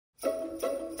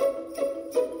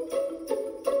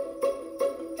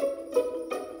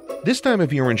This time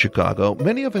of year in Chicago,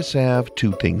 many of us have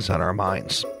two things on our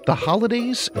minds: the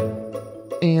holidays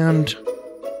and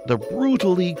the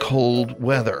brutally cold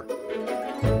weather.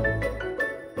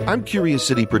 I'm Curious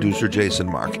City producer Jason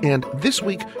Mark, and this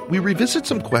week we revisit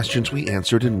some questions we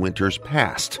answered in winters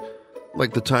past,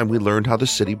 like the time we learned how the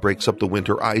city breaks up the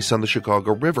winter ice on the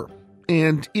Chicago River,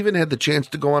 and even had the chance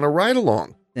to go on a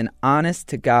ride-along. An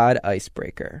honest-to-God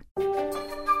icebreaker.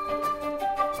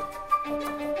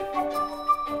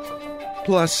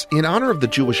 Plus, in honor of the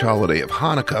Jewish holiday of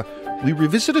Hanukkah, we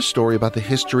revisit a story about the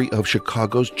history of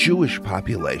Chicago's Jewish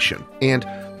population and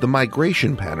the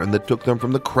migration pattern that took them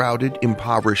from the crowded,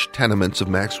 impoverished tenements of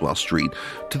Maxwell Street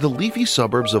to the leafy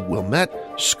suburbs of Wilmette,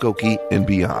 Skokie, and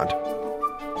beyond.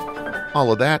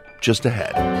 All of that just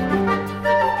ahead.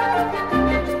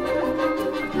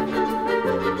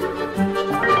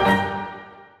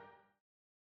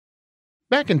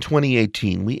 Back in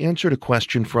 2018, we answered a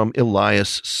question from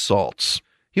Elias Saltz.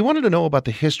 He wanted to know about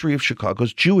the history of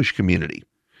Chicago's Jewish community.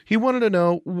 He wanted to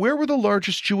know, where were the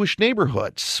largest Jewish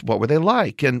neighborhoods? What were they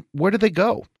like? And where did they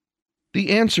go?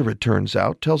 The answer, it turns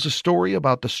out, tells a story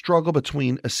about the struggle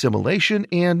between assimilation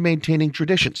and maintaining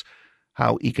traditions,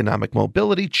 how economic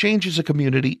mobility changes a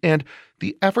community, and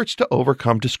the efforts to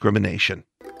overcome discrimination.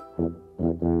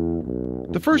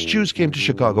 The first Jews came to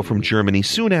Chicago from Germany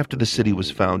soon after the city was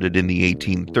founded in the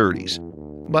 1830s.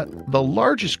 But the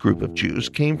largest group of Jews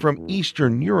came from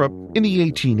Eastern Europe in the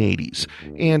 1880s,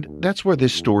 and that's where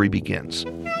this story begins.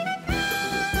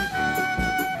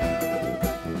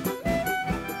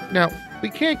 Now, we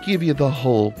can't give you the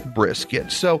whole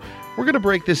brisket, so we're going to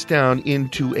break this down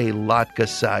into a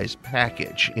latke-sized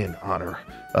package in honor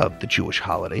of the Jewish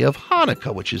holiday of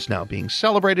Hanukkah, which is now being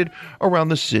celebrated around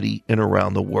the city and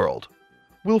around the world.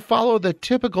 We'll follow the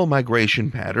typical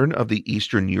migration pattern of the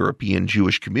Eastern European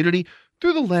Jewish community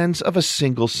through the lens of a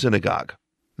single synagogue.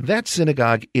 That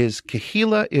synagogue is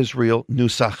Kehila Israel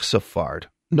Nusach Sephard,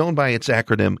 known by its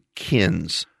acronym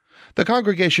KINS. The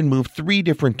congregation moved 3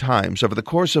 different times over the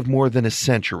course of more than a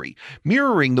century,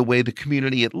 mirroring the way the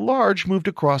community at large moved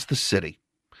across the city.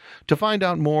 To find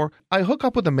out more, I hook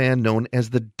up with a man known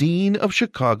as the Dean of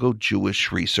Chicago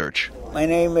Jewish Research. My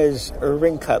name is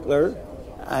Irving Cutler.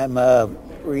 I'm a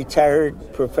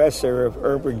retired professor of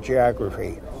urban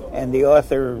geography and the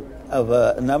author of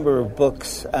a number of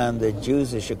books on the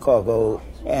Jews of Chicago,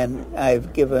 and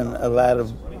I've given a lot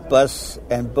of bus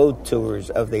and boat tours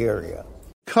of the area.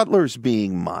 Cutler's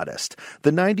being modest.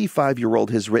 The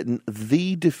 95-year-old has written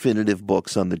the definitive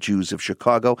books on the Jews of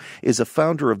Chicago, is a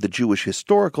founder of the Jewish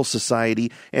Historical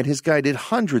Society, and has guided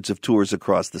hundreds of tours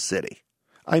across the city.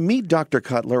 I meet Dr.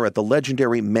 Cutler at the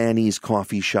legendary Manny's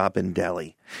Coffee Shop in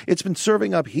Delhi. It's been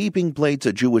serving up heaping plates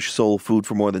of Jewish soul food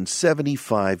for more than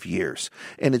 75 years,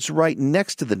 and it's right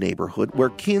next to the neighborhood where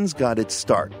KINS got its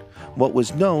start, what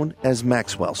was known as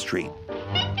Maxwell Street.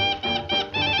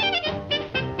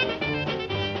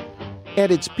 At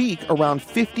its peak, around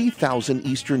 50,000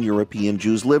 Eastern European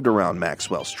Jews lived around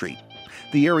Maxwell Street.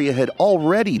 The area had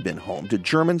already been home to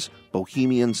Germans,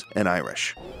 Bohemians, and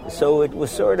Irish. So it was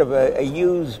sort of a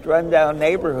used, rundown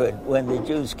neighborhood when the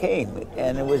Jews came,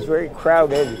 and it was a very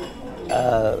crowded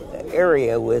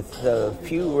area with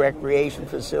few recreation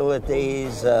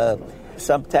facilities,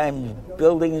 sometimes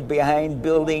buildings behind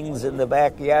buildings in the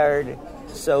backyard.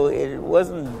 So it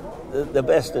wasn't the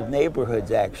best of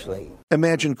neighborhoods, actually.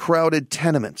 Imagine crowded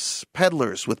tenements,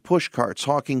 peddlers with push carts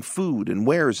hawking food and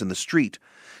wares in the street,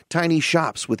 tiny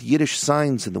shops with Yiddish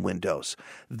signs in the windows.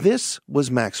 This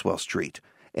was Maxwell Street,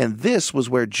 and this was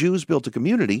where Jews built a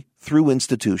community through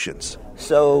institutions.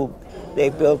 So they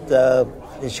built the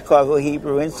Chicago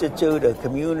Hebrew Institute, a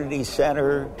community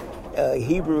center,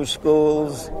 Hebrew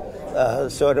schools,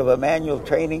 sort of a manual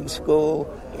training school,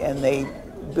 and they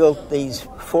built these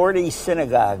 40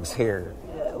 synagogues here,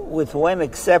 with one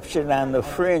exception on the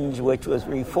fringe, which was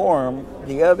Reform.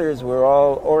 The others were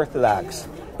all Orthodox.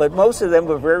 But most of them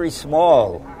were very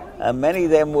small. Many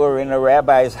of them were in a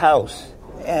rabbi's house.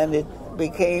 And it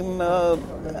became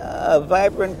a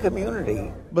vibrant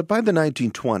community. But by the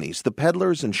 1920s, the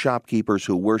peddlers and shopkeepers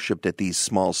who worshipped at these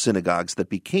small synagogues that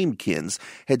became KINS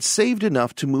had saved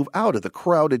enough to move out of the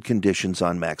crowded conditions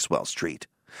on Maxwell Street.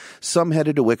 Some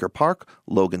headed to Wicker Park,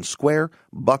 Logan Square,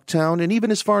 Bucktown, and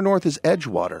even as far north as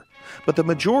Edgewater. But the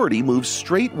majority moved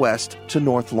straight west to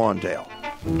North Lawndale.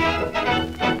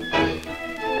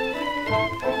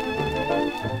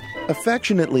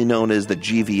 Affectionately known as the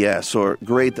GVS, or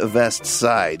Great West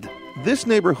Side, this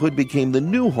neighborhood became the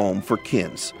new home for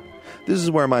KINS. This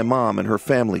is where my mom and her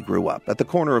family grew up, at the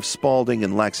corner of Spalding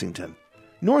and Lexington.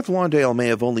 North Lawndale may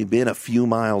have only been a few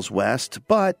miles west,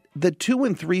 but the 2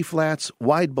 and 3 flats,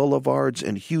 wide boulevards,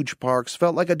 and huge parks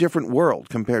felt like a different world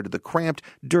compared to the cramped,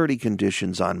 dirty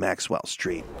conditions on Maxwell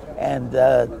Street. And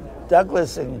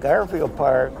Douglas and Garfield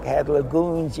Park had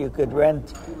lagoons. You could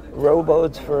rent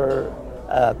rowboats for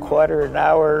a quarter an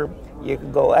hour. You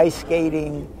could go ice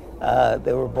skating.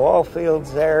 There were ball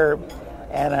fields there.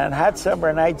 And on hot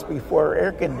summer nights before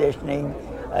air conditioning,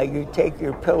 you'd take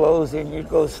your pillows and you'd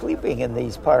go sleeping in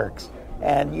these parks.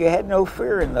 And you had no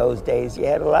fear in those days. You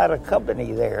had a lot of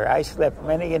company there. I slept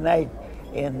many a night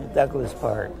in Douglas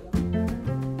Park.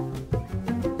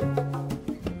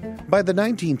 By the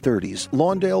 1930s,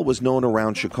 Lawndale was known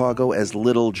around Chicago as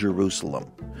Little Jerusalem.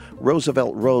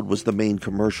 Roosevelt Road was the main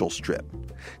commercial strip.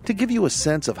 To give you a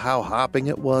sense of how hopping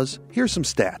it was, here's some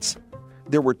stats.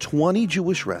 There were 20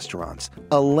 Jewish restaurants,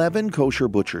 11 kosher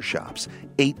butcher shops,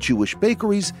 8 Jewish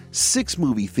bakeries, 6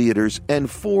 movie theaters, and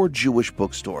 4 Jewish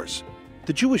bookstores.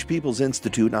 The Jewish People's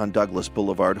Institute on Douglas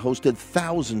Boulevard hosted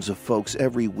thousands of folks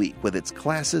every week with its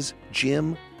classes,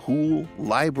 gym, pool,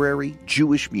 library,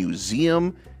 Jewish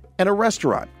museum, and a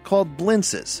restaurant called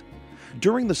Blintz's.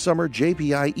 During the summer,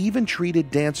 JPI even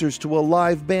treated dancers to a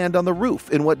live band on the roof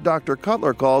in what Dr.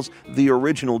 Cutler calls the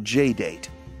original J-Date.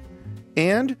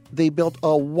 And they built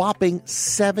a whopping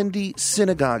 70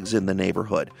 synagogues in the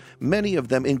neighborhood, many of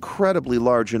them incredibly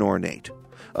large and ornate.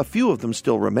 A few of them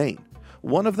still remain.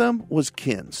 One of them was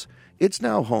Kin's. It's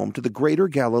now home to the Greater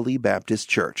Galilee Baptist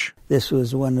Church. This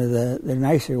was one of the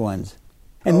nicer ones.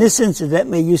 And this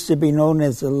incidentally used to be known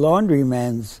as the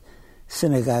laundryman's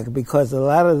synagogue because a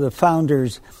lot of the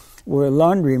founders were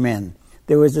laundrymen.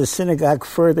 There was a synagogue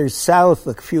further south,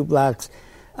 a few blocks,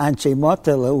 Anshe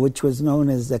Motala, which was known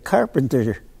as the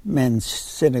Carpenter Men's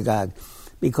Synagogue,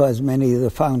 because many of the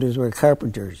founders were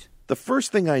carpenters. The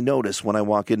first thing I notice when I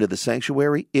walk into the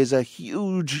sanctuary is a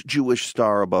huge Jewish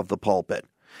star above the pulpit,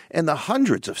 and the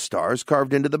hundreds of stars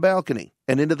carved into the balcony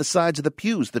and into the sides of the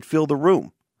pews that fill the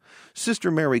room.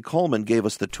 Sister Mary Coleman gave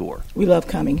us the tour. We love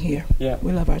coming here. Yeah.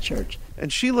 We love our church.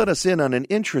 And she let us in on an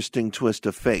interesting twist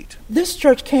of fate. This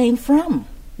church came from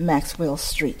Maxwell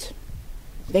Street.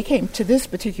 They came to this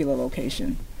particular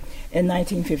location in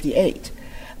 1958.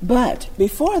 But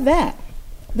before that,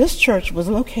 this church was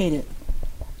located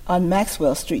on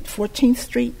Maxwell Street, 14th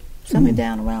Street, somewhere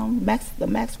down around the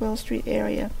Maxwell Street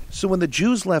area. So when the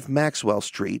Jews left Maxwell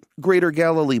Street, Greater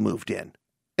Galilee moved in.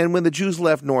 And when the Jews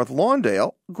left North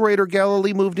Lawndale, Greater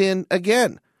Galilee moved in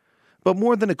again. But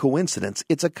more than a coincidence,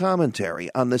 it's a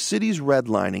commentary on the city's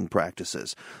redlining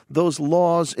practices, those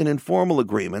laws and informal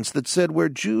agreements that said where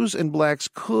Jews and blacks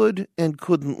could and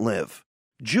couldn't live.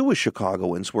 Jewish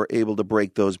Chicagoans were able to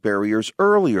break those barriers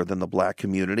earlier than the black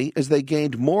community as they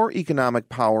gained more economic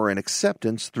power and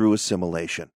acceptance through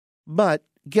assimilation. But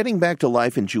getting back to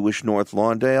life in Jewish North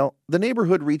Lawndale, the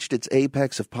neighborhood reached its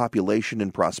apex of population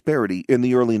and prosperity in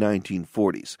the early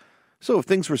 1940s. So if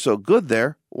things were so good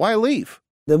there, why leave?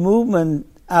 The movement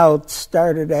out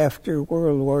started after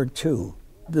World War II.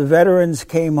 The veterans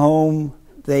came home.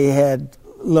 They had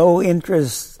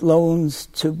low-interest loans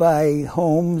to buy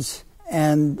homes.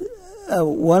 And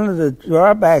one of the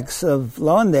drawbacks of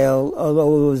Lawndale,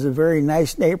 although it was a very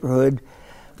nice neighborhood,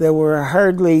 there were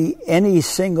hardly any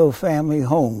single-family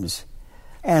homes.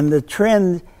 And the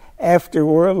trend after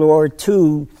World War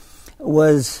II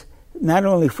was not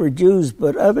only for Jews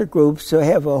but other groups to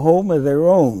have a home of their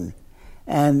own.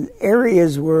 And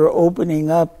areas were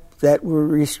opening up that were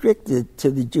restricted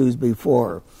to the Jews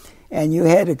before. And you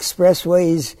had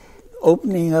expressways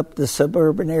opening up the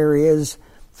suburban areas,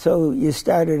 so you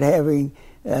started having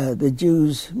the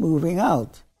Jews moving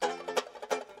out.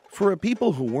 For a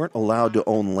people who weren't allowed to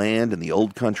own land in the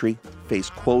old country,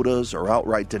 face quotas or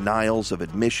outright denials of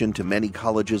admission to many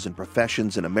colleges and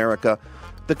professions in America,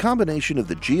 the combination of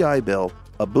the GI Bill,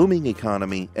 a booming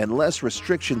economy, and less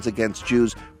restrictions against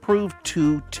Jews proved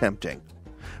too tempting.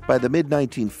 By the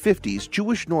mid-1950s,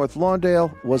 Jewish North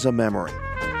Lawndale was a memory.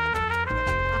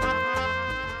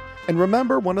 And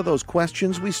remember one of those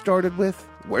questions we started with?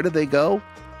 Where did they go?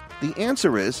 The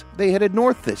answer is they headed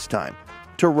north this time,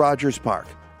 to Rogers Park.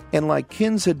 And like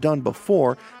Kin's had done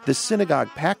before, the synagogue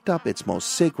packed up its most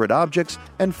sacred objects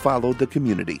and followed the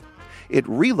community. It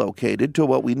relocated to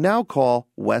what we now call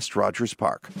West Rogers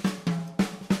Park.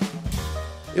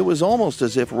 It was almost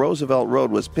as if Roosevelt Road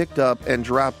was picked up and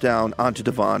dropped down onto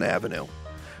Devon Avenue.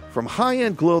 From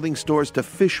high-end clothing stores to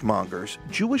fishmongers,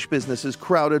 Jewish businesses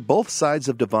crowded both sides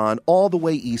of Devon all the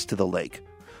way east to the lake.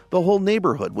 The whole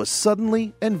neighborhood was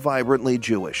suddenly and vibrantly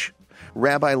Jewish.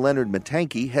 Rabbi Leonard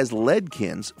Matanke has led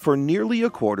Kin's for nearly a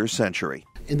quarter century.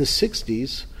 In the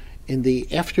 60s, In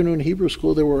the afternoon Hebrew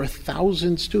school, there were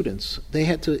 1,000 students. They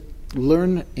had to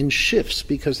learn in shifts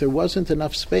because there wasn't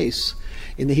enough space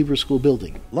in the Hebrew school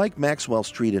building. Like Maxwell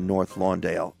Street in North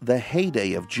Lawndale, the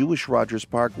heyday of Jewish Rogers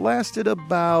Park lasted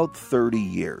about 30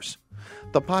 years.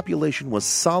 The population was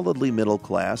solidly middle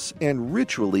class and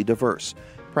ritually diverse,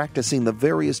 practicing the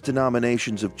various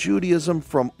denominations of Judaism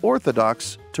from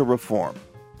Orthodox to Reform.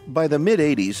 By the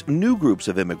mid-'80s, new groups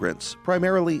of immigrants,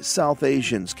 primarily South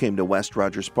Asians, came to West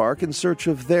Rogers Park in search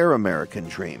of their American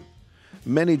dream.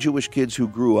 Many Jewish kids who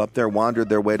grew up there wandered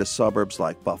their way to suburbs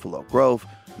like Buffalo Grove,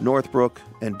 Northbrook,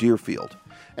 and Deerfield.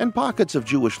 And pockets of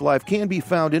Jewish life can be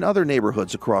found in other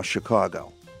neighborhoods across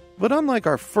Chicago. But unlike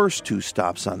our first two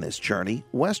stops on this journey,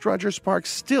 West Rogers Park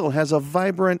still has a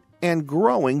vibrant and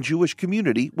growing Jewish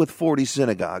community with 40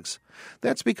 synagogues.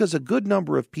 That's because a good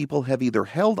number of people have either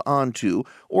held on to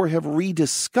or have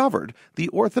rediscovered the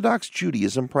Orthodox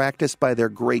Judaism practiced by their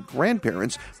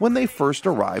great-grandparents when they first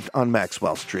arrived on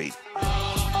Maxwell Street.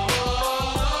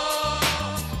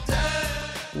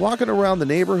 Walking around the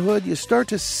neighborhood, you start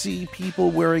to see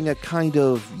people wearing a kind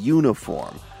of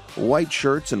uniform. White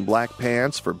shirts and black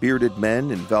pants for bearded men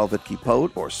in velvet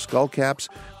kippot or skullcaps,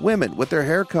 women with their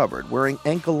hair covered wearing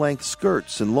ankle-length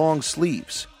skirts and long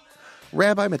sleeves.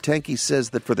 Rabbi Matenki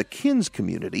says that for the Kins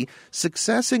community,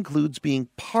 success includes being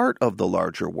part of the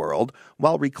larger world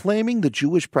while reclaiming the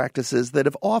Jewish practices that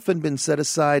have often been set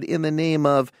aside in the name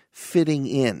of fitting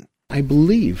in. I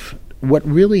believe what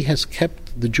really has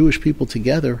kept the Jewish people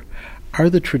together are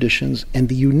the traditions and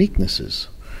the uniquenesses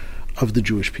of the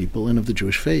Jewish people and of the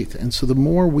Jewish faith. And so the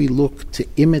more we look to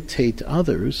imitate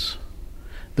others,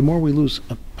 the more we lose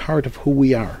a part of who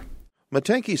we are.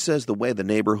 Matenki says the way the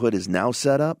neighborhood is now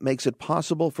set up makes it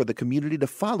possible for the community to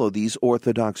follow these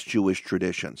Orthodox Jewish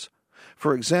traditions.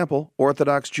 For example,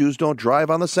 Orthodox Jews don't drive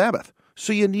on the Sabbath,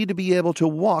 so you need to be able to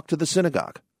walk to the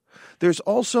synagogue. There's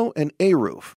also an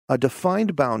Eruv, a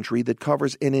defined boundary that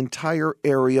covers an entire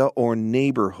area or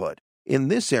neighborhood. In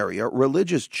this area,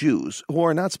 religious Jews, who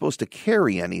are not supposed to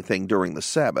carry anything during the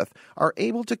Sabbath, are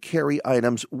able to carry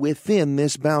items within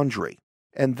this boundary.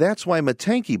 And that's why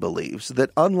Matenki believes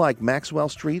that unlike Maxwell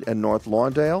Street and North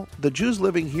Lawndale, the Jews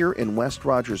living here in West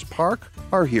Rogers Park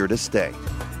are here to stay.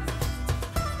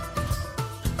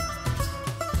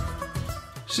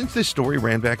 Since this story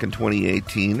ran back in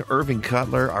 2018, Irving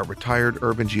Cutler, our retired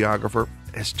urban geographer,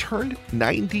 has turned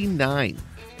 99,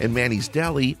 and Manny's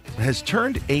Deli has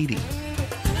turned 80.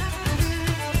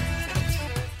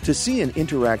 To see an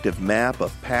interactive map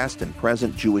of past and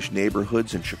present Jewish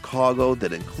neighborhoods in Chicago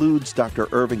that includes Dr.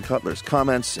 Irving Cutler's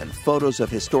comments and photos of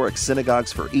historic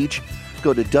synagogues for each,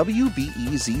 go to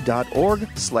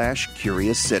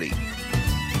wbez.org/Curious City.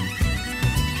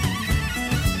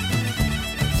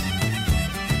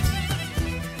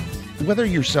 Whether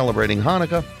you're celebrating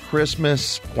Hanukkah,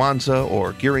 Christmas, Kwanzaa,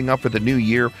 or gearing up for the new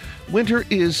year, winter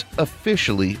is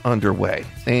officially underway,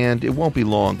 and it won't be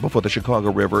long before the Chicago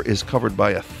River is covered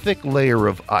by a thick layer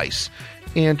of ice,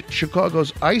 and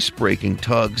Chicago's ice-breaking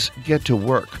tugs get to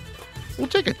work. We'll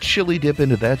take a chilly dip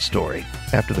into that story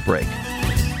after the break.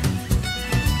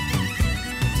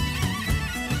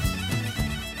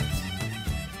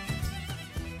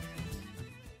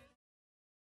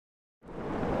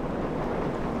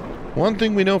 One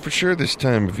thing we know for sure this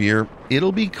time of year,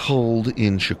 it'll be cold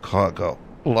in Chicago.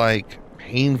 Like,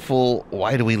 painful,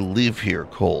 why do we live here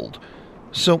cold?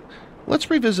 So, let's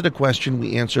revisit a question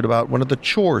we answered about one of the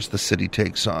chores the city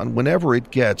takes on whenever it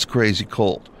gets crazy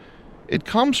cold. It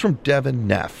comes from Devin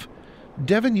Neff.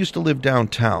 Devin used to live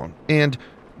downtown, and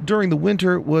during the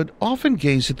winter would often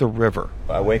gaze at the river.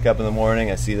 I wake up in the morning,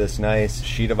 I see this nice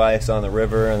sheet of ice on the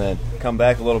river, and then come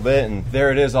back a little bit, and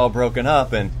there it is all broken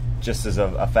up, and just is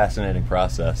a fascinating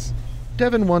process.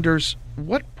 Devin wonders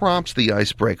what prompts the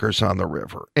icebreakers on the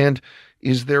river, and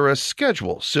is there a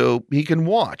schedule so he can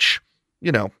watch?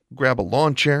 You know, grab a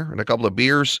lawn chair and a couple of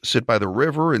beers, sit by the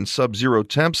river in sub-zero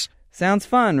temps. Sounds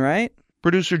fun, right?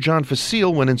 Producer John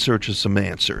Facile went in search of some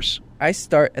answers. I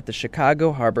start at the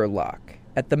Chicago Harbor Lock,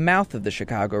 at the mouth of the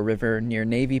Chicago River near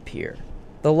Navy Pier.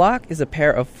 The lock is a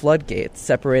pair of floodgates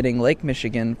separating Lake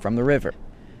Michigan from the river.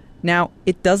 Now,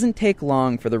 it doesn't take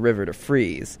long for the river to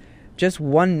freeze. Just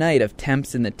one night of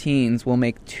temps in the teens will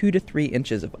make 2 to 3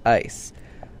 inches of ice.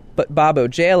 But Bob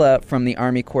Ojala from the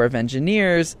Army Corps of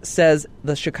Engineers says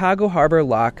the Chicago Harbor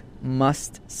Lock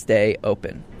must stay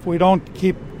open. If we don't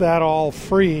keep that all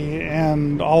free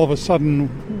and all of a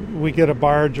sudden we get a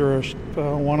barge or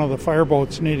one of the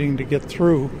fireboats needing to get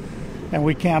through and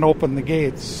we can't open the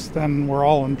gates, then we're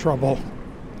all in trouble.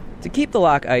 To keep the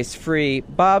lock ice-free,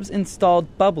 Bob's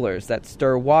installed bubblers that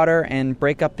stir water and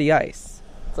break up the ice.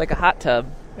 It's like a hot tub.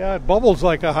 Yeah, it bubbles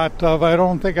like a hot tub. I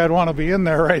don't think I'd want to be in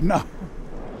there right now.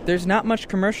 There's not much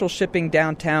commercial shipping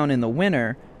downtown in the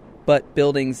winter, but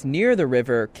buildings near the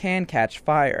river can catch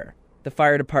fire. The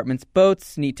fire department's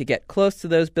boats need to get close to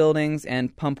those buildings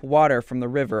and pump water from the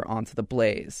river onto the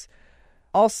blaze.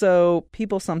 Also,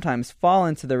 people sometimes fall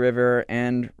into the river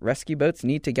and rescue boats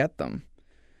need to get them.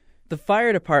 The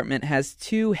fire department has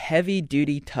 2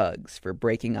 heavy-duty tugs for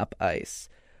breaking up ice,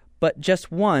 but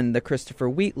just one, the Christopher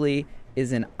Wheatley,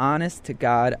 is an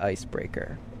honest-to-God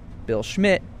icebreaker. Bill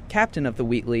Schmidt, captain of the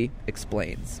Wheatley,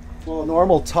 explains. Well, a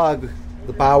normal tug,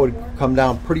 the bow would come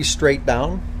down pretty straight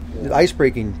down. The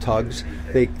ice-breaking tugs,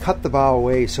 they cut the bow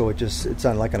away so it's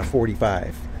on like on a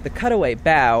 45. The cutaway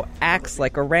bow acts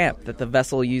like a ramp that the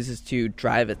vessel uses to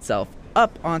drive itself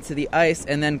up onto the ice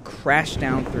and then crash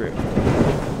down through.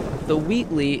 The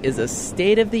Wheatley is a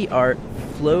state-of-the-art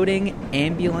floating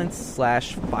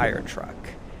ambulance/fire truck.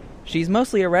 She's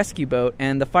mostly a rescue boat,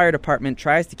 and the fire department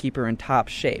tries to keep her in top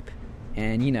shape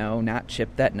and, not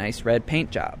chip that nice red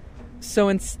paint job. So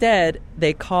instead,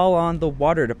 they call on the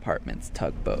water department's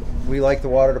tugboat. We like the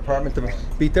water department to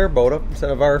beat their boat up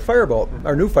instead of our fireboat,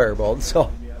 our new fireboat. So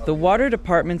the water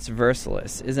department's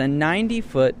Versalis is a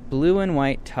 90-foot blue and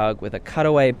white tug with a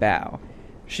cutaway bow.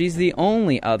 She's the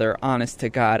only other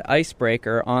honest-to-God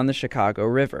icebreaker on the Chicago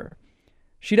River.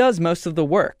 She does most of the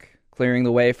work, clearing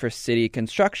the way for city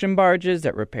construction barges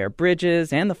that repair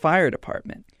bridges and the fire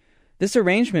department. This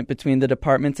arrangement between the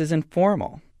departments is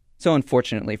informal. So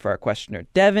unfortunately for our questioner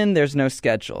Devin, there's no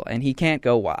schedule, and he can't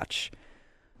go watch.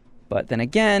 But then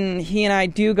again, he and I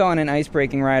do go on an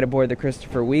ice-breaking ride aboard the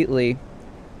Christopher Wheatley,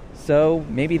 so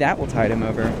maybe that will tide him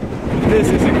over. This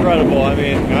is incredible. I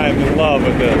mean, I'm in love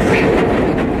with this.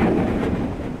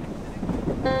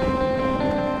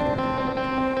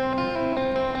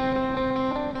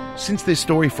 Since this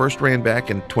story first ran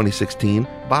back in 2016,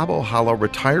 Bob O'Hallow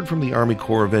retired from the Army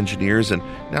Corps of Engineers, and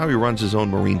now he runs his own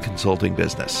marine consulting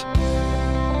business.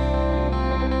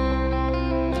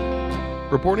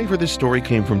 Reporting for this story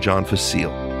came from John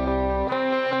Facile.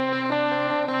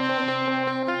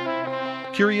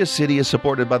 Curious City is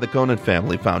supported by the Conan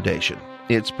Family Foundation.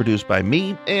 It's produced by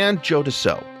me and Joe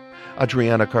Dassault.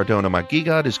 Adriana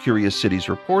Cardona-Magigad is Curious City's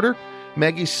reporter.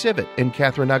 Maggie Sivit and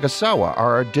Catherine Nagasawa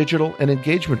are our digital and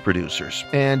engagement producers,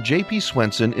 and J.P.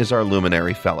 Swenson is our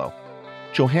Luminary Fellow.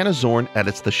 Johanna Zorn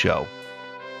edits the show.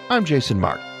 I'm Jason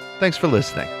Mark. Thanks for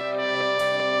listening.